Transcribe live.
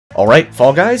Alright,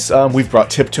 Fall Guys, we've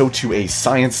brought Tiptoe to a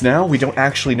science now. We don't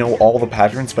actually know all the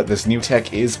patterns, but this new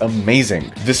tech is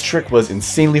amazing. This trick was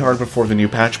insanely hard before the new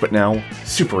patch, but now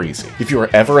super easy. If you are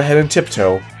ever ahead in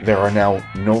Tiptoe, there are now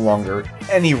no longer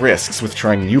any risks with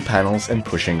trying new panels and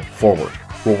pushing forward.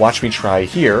 We'll watch me try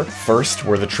here, first,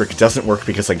 where the trick doesn't work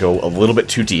because I go a little bit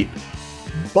too deep,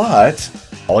 but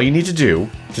all you need to do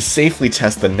to safely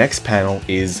test the next panel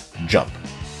is jump.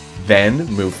 Then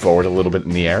move forward a little bit in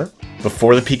the air.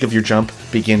 Before the peak of your jump,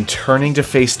 begin turning to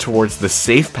face towards the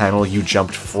safe panel you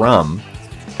jumped from,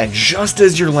 and just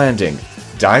as you're landing,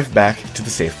 dive back to the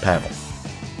safe panel.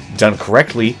 Done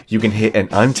correctly, you can hit an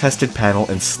untested panel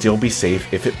and still be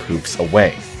safe if it poofs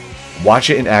away. Watch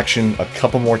it in action a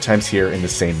couple more times here in the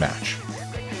same match.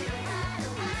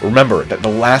 Remember that the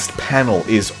last panel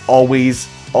is always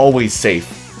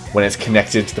safe when it's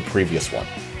connected to the previous one.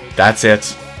 That's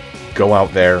it. Go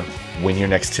out there, win your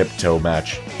next Tiptoe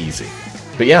match easy.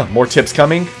 But yeah, more tips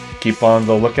coming. Keep on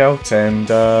the lookout, and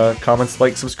comments,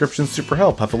 like, subscriptions super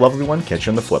help. Have a lovely one. Catch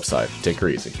you on the flip side. Take her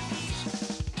easy.